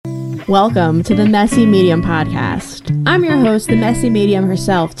Welcome to the Messy Medium podcast. I'm your host, the Messy Medium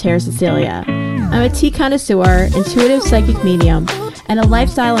herself, Tara Cecilia. I'm a tea connoisseur, intuitive psychic medium, and a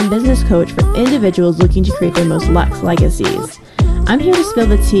lifestyle and business coach for individuals looking to create their most luxe legacies. I'm here to spill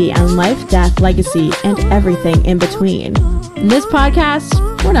the tea on life, death, legacy, and everything in between. In this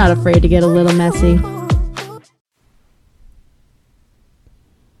podcast, we're not afraid to get a little messy.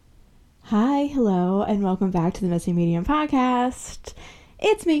 Hi, hello, and welcome back to the Messy Medium podcast.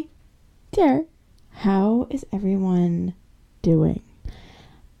 It's me, Tara. How is everyone doing?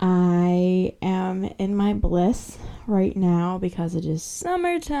 I am in my bliss right now because it is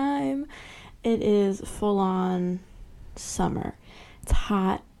summertime. It is full on summer. It's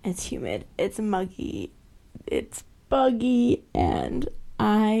hot, it's humid, it's muggy, it's buggy, and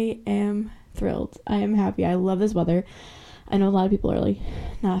I am thrilled. I am happy. I love this weather. I know a lot of people are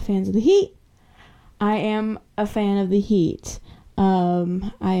not fans of the heat. I am a fan of the heat.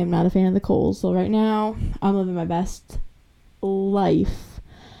 I am not a fan of the cold. So right now, I'm living my best life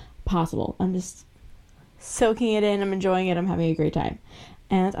possible. I'm just soaking it in. I'm enjoying it. I'm having a great time.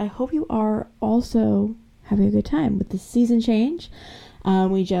 And I hope you are also having a good time with the season change.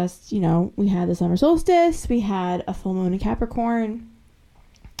 We just, we had the summer solstice. We had a full moon in Capricorn.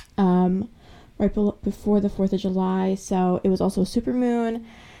 Right before the 4th of July. So it was also a super moon.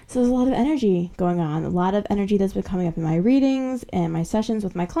 So there's a lot of energy going on. A lot of energy that's been coming up in my readings and my sessions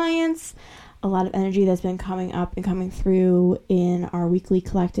with my clients. A lot of energy that's been coming up and coming through in our weekly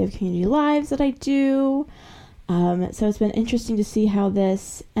collective community lives that I do. So it's been interesting to see how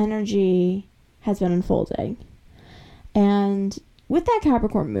this energy has been unfolding. And with that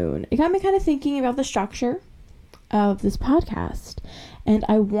Capricorn moon, it got me kind of thinking about the structure of this podcast. And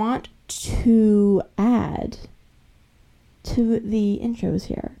I want to add to the intros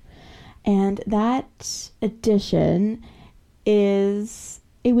here. And that addition is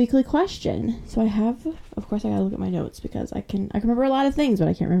a weekly question. So I have, of course, I gotta look at my notes because I can remember a lot of things, but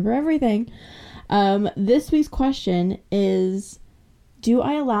I can't remember everything. This week's question is, do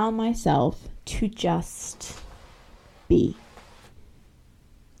I allow myself to just be?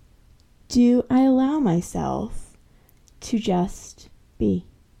 Do I allow myself to just be?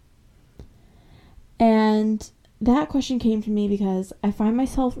 And that question came to me because I find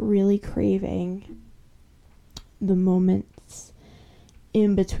myself really craving the moments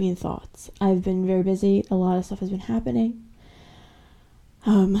in between thoughts. I've been very busy. A lot of stuff has been happening.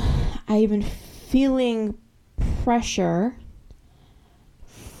 I've been feeling pressure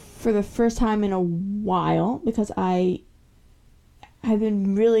for the first time in a while because I've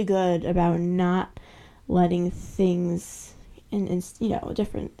been really good about not letting things and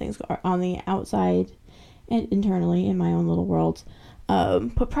different things on the outside and internally in my own little world,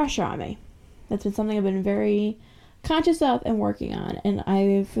 put pressure on me. That's been something I've been very conscious of and working on. And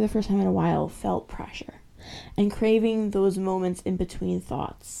I, for the first time in a while, felt pressure and craving those moments in between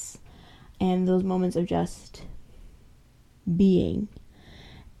thoughts and those moments of just being.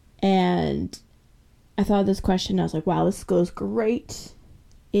 And I thought of this question, I was like, wow, this goes great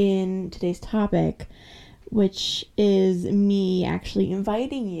in today's topic, which is me actually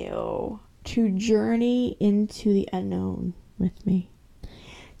inviting you to journey into the unknown with me,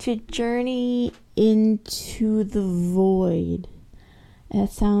 to journey into the void. It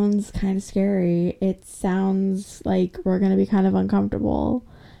sounds kind of scary. It sounds like we're going to be kind of uncomfortable,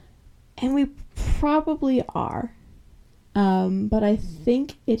 and we probably are. But I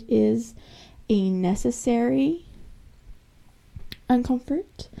think it is a necessary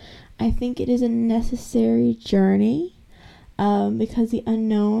uncomfort. I think it is a necessary journey. Because the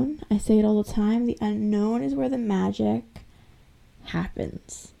unknown, I say it all the time, the unknown is where the magic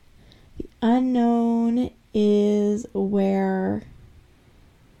happens. The unknown is where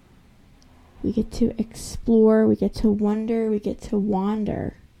we get to explore, we get to wonder, we get to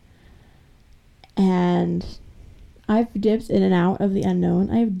wander. And I've dipped in and out of the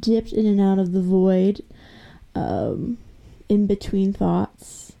unknown. I've dipped in and out of the void, in between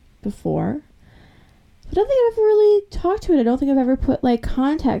thoughts before. I don't think I've ever really talked to it. I don't think I've ever put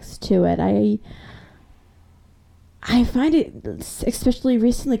context to it. I find it, especially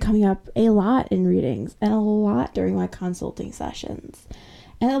recently, coming up a lot in readings and a lot during my consulting sessions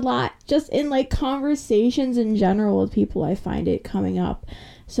and a lot just in conversations in general with people. I find it coming up.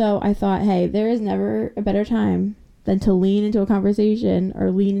 So I thought, hey, there is never a better time than to lean into a conversation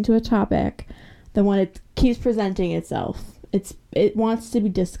or lean into a topic than when it keeps presenting itself. It wants to be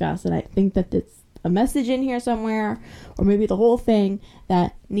discussed, and I think that it's a message in here somewhere, or maybe the whole thing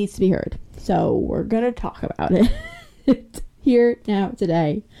that needs to be heard. So we're gonna talk about it here now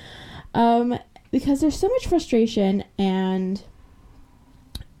today. because there's so much frustration and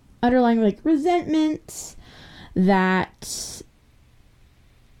underlying like resentment that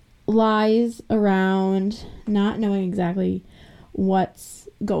lies around not knowing exactly what's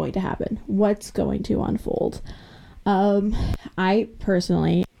going to happen, what's going to unfold. I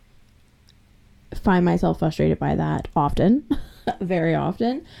personally find myself frustrated by that often, very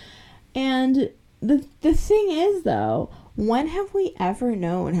often. And the thing is, though, when have we ever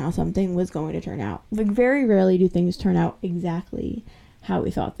known how something was going to turn out? Like, very rarely do things turn out exactly how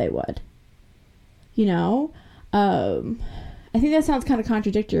we thought they would. You know? I think that sounds kind of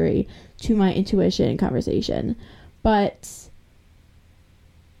contradictory to my intuition conversation, but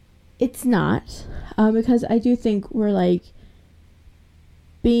it's not, because I do think we're like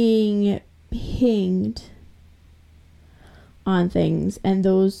being pinged on things, and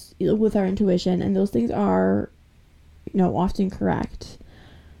those with our intuition, and those things are, often correct.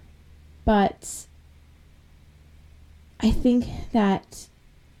 But I think that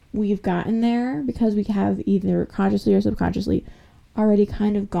we've gotten there because we have either consciously or subconsciously already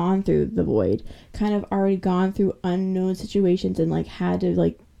kind of gone through the void, kind of already gone through unknown situations and like had to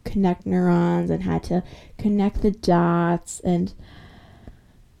like connect neurons and had to connect the dots and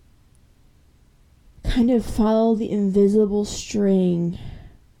kind of follow the invisible string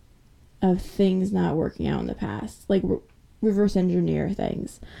of things not working out in the past, like reverse engineer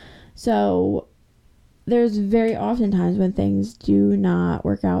things. So there's very often times when things do not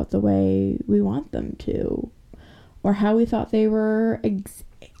work out the way we want them to, or how we thought they were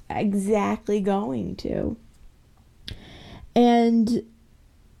exactly going to. And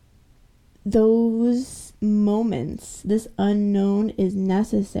those moments, this unknown is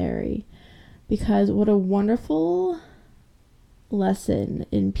necessary, because what a wonderful lesson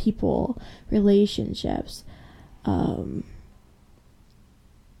in people, relationships,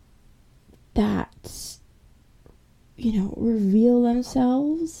 that reveal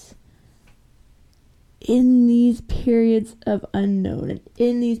themselves in these periods of unknown and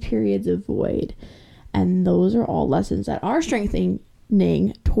in these periods of void. And those are all lessons that are strengthening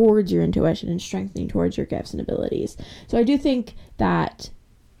towards your intuition and strengthening towards your gifts and abilities. So I do think that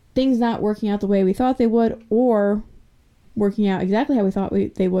things not working out the way we thought they would, or working out exactly how we thought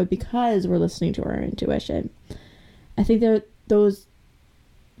they would because we're listening to our intuition, I think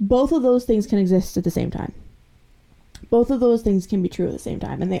both of those things can exist at the same time. Both of those things can be true at the same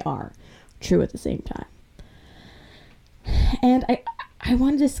time, and they are true at the same time. And I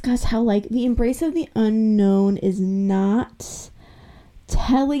want to discuss how, like, the embrace of the unknown is not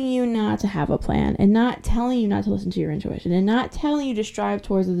telling you not to have a plan, and not telling you not to listen to your intuition, and not telling you to strive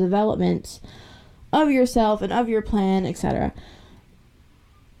towards the development of yourself and of your plan, etc.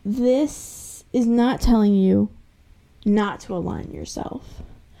 This is not telling you not to align yourself.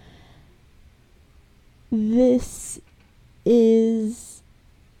 This is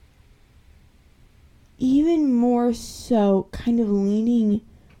even more so kind of leaning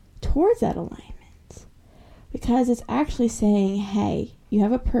towards that alignment, because it's actually saying, hey, you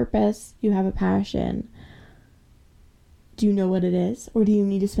have a purpose, you have a passion. Do you know what it is? Or do you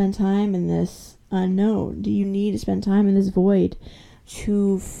need to spend time in this unknown? Do you need to spend time in this void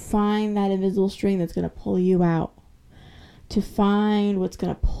to find that invisible string that's going to pull you out? To find what's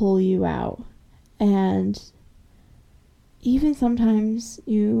going to pull you out. And even sometimes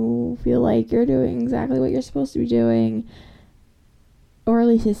you feel like you're doing exactly what you're supposed to be doing, or at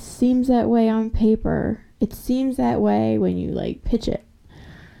least it seems that way on paper. It seems that way when you like pitch it.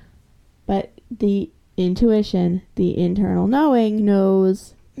 But the intuition, the internal knowing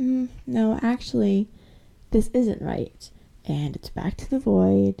knows, no, actually, this isn't right. And it's back to the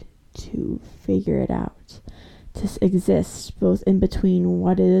void to figure it out. To exist both in between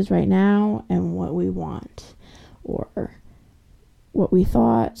what it is right now and what we want, or what we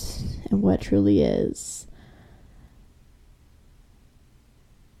thought and what truly is.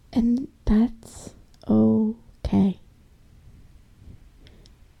 And that's okay.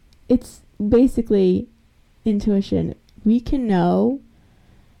 It's basically intuition. We can know,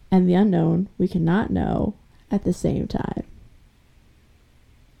 and the unknown we cannot know at the same time.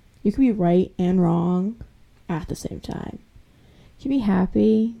 You can be right and wrong at the same time. You can be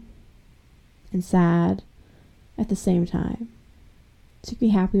happy and sad at the same time. So you can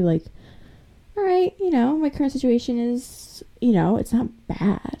be happy like, all right, my current situation is, it's not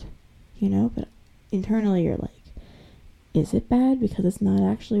bad, but internally you're like, is it bad? Because it's not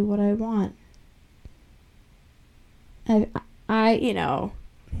actually what I want. I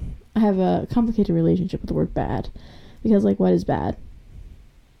have a complicated relationship with the word bad, because like, what is bad?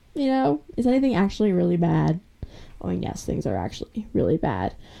 Is anything actually really bad? I mean, yes, things are actually really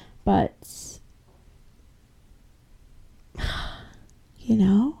bad, but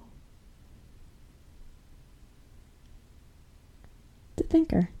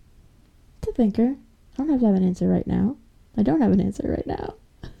thinker. It's a thinker. I don't have to have an answer right now. I don't have an answer right now.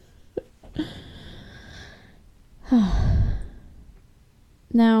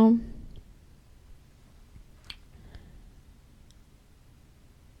 Now,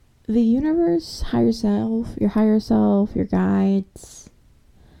 the universe, higher self, your guides,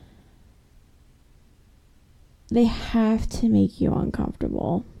 they have to make you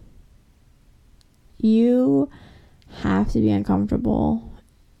uncomfortable. You have to be uncomfortable,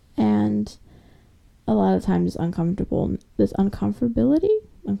 and a lot of times uncomfortability,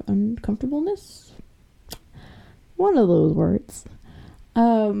 uncomfortableness, one of those words,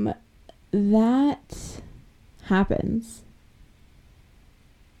 that happens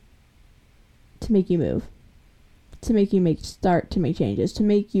to make you move, to make you start to make changes, to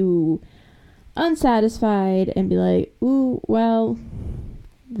make you unsatisfied and be like, ooh, well,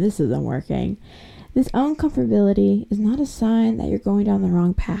 this isn't working. This uncomfortability is not a sign that you're going down the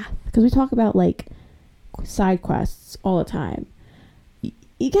wrong path, because we talk about like side quests all the time.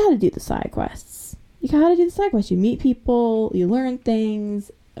 You gotta do the side quests. You meet people, you learn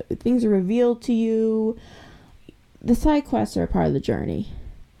things are revealed to you. The side quests are a part of the journey.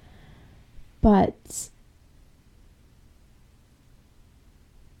 But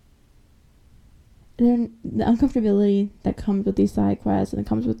the uncomfortability that comes with these side quests and it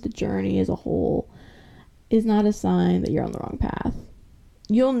comes with the journey as a whole is not a sign that you're on the wrong path.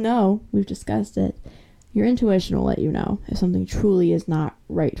 You'll know, we've discussed it, your intuition will let you know if something truly is not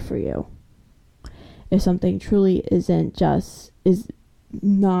right for you. If something truly you're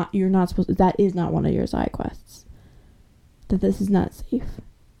not supposed to, that is not one of your side quests. That this is not safe.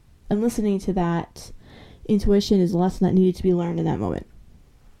 And listening to that intuition is a lesson that needed to be learned in that moment.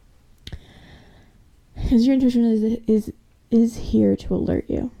 Because your intuition is here to alert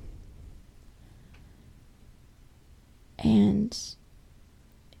you. And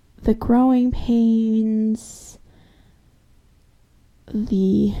the growing pains,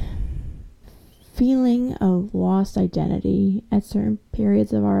 the feeling of lost identity at certain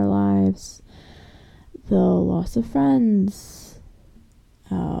periods of our lives, the loss of friends,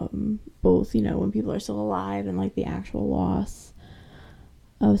 both, when people are still alive and like the actual loss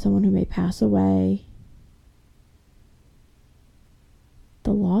of someone who may pass away,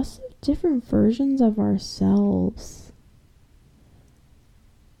 the loss of different versions of ourselves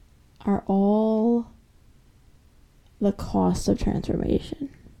are all the cost of transformation.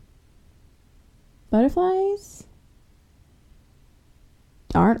 Butterflies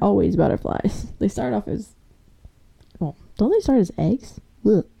aren't always butterflies. They start off as, don't they start as eggs?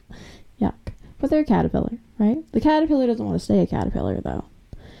 Ugh. Yuck. But they're a caterpillar, right? The caterpillar doesn't want to stay a caterpillar, though.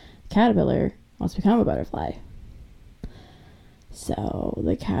 The caterpillar wants to become a butterfly. So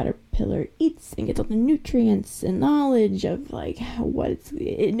the caterpillar eats and gets all the nutrients and knowledge of like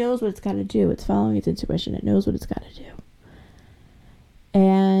it knows what it's got to do. It's following its intuition. It knows what it's got to do.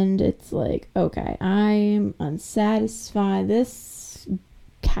 And it's like, okay, I'm unsatisfied. This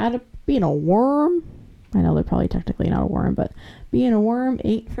being a worm, I know they're probably technically not a worm, but being a worm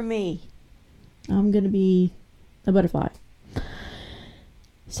ain't for me. I'm gonna be a butterfly.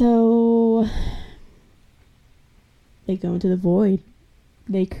 So they go into the void.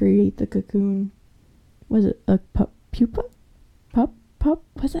 They create the cocoon. Was it a pupa?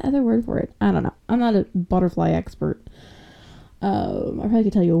 What's the other word for it? I don't know. I'm not a butterfly expert. I probably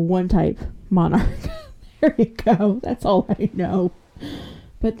could tell you one type, monarch. There you go. That's all I know.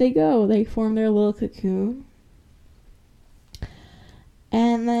 But they form their little cocoon.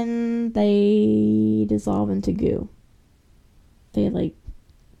 And then they dissolve into goo. They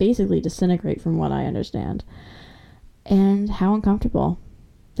basically disintegrate, from what I understand. And how uncomfortable.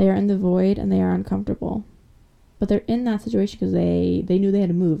 They are in the void and they are uncomfortable. But they're in that situation because they knew they had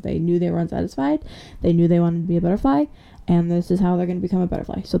to move. They knew they were unsatisfied. They knew they wanted to be a butterfly. And this is how they're going to become a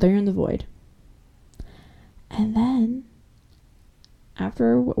butterfly. So they're in the void. And then,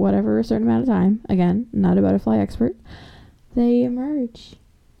 after whatever a certain amount of time, again, not a butterfly expert, they emerge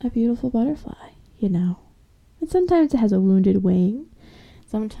a beautiful butterfly, And sometimes it has a wounded wing.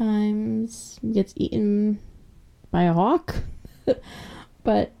 Sometimes it gets eaten by a hawk.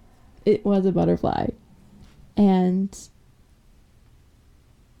 But it was a butterfly. And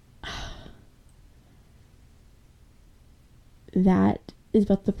that is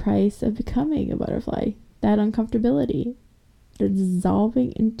but the price of becoming a butterfly. That uncomfortability. The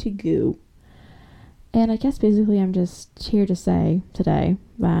dissolving into goo. And I guess basically I'm just here to say today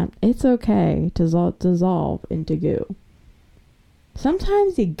that it's okay to dissolve into goo.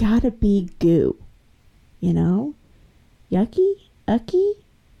 Sometimes you gotta be goo. Yucky, ucky,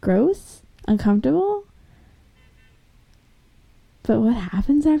 gross, uncomfortable. But what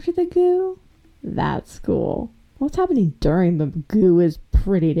happens after the goo? That's cool. What's happening during the goo is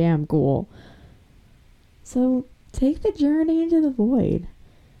pretty damn cool. So take the journey into the void.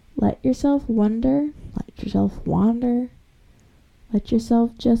 Let yourself wonder. Let yourself wander. Let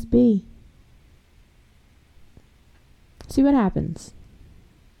yourself just be. See what happens.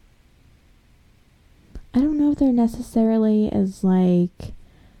 I don't know if there necessarily is like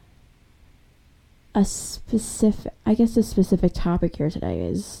a specific, I guess the specific topic here today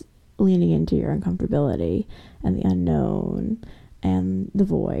is leaning into your uncomfortability and the unknown and the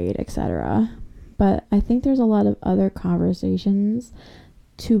void, etc. But I think there's a lot of other conversations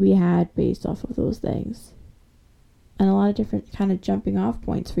to be had based off of those things. And a lot of different kind of jumping off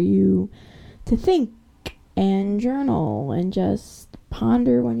points for you to think and journal and just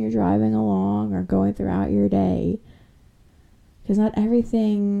ponder when you're driving along or going throughout your day. Because not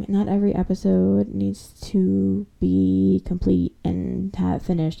every episode needs to be complete and have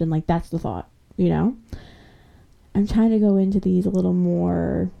finished and like that's the thought, you know? I'm trying to go into these a little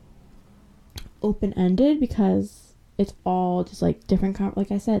more open-ended because it's all just like different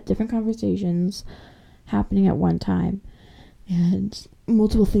conversations happening at one time and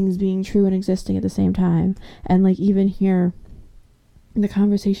multiple things being true and existing at the same time. And like even here, the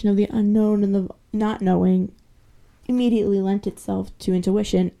conversation of the unknown and the not knowing immediately lent itself to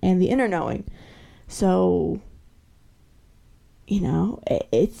intuition and the inner knowing. So, you know,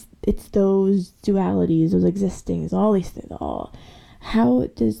 it's those dualities, those existings, all these things, how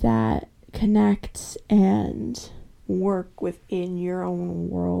does that connect and work within your own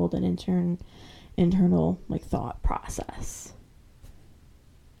world and internal like thought process.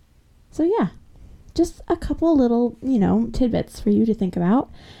 So yeah, just a couple little, tidbits for you to think about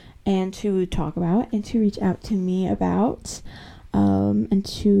and to talk about and to reach out to me about and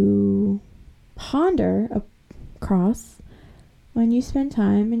to ponder across when you spend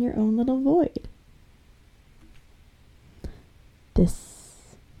time in your own little void. This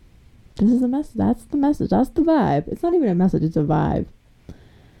is the message. That's the message. That's the vibe. It's not even a message. It's a vibe.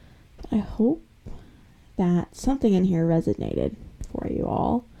 But I hope that something in here resonated for you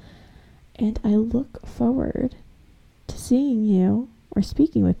all. And I look forward to seeing you or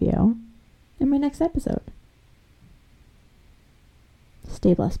speaking with you in my next episode.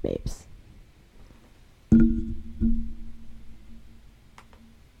 Stay blessed, babes.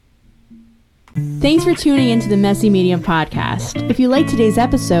 Thanks for tuning into the Messy Medium podcast. If you liked today's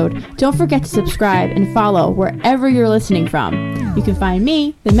episode, don't forget to subscribe and follow wherever you're listening from. You can find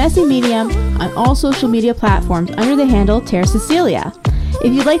me, the Messy Medium, on all social media platforms under the handle Tara Cecilia.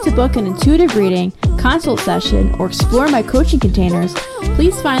 If you'd like to book an intuitive reading, consult session, or explore my coaching containers,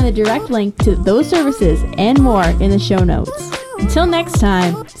 please find the direct link to those services and more in the show notes. Until next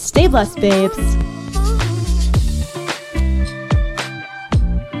time, stay blessed, babes.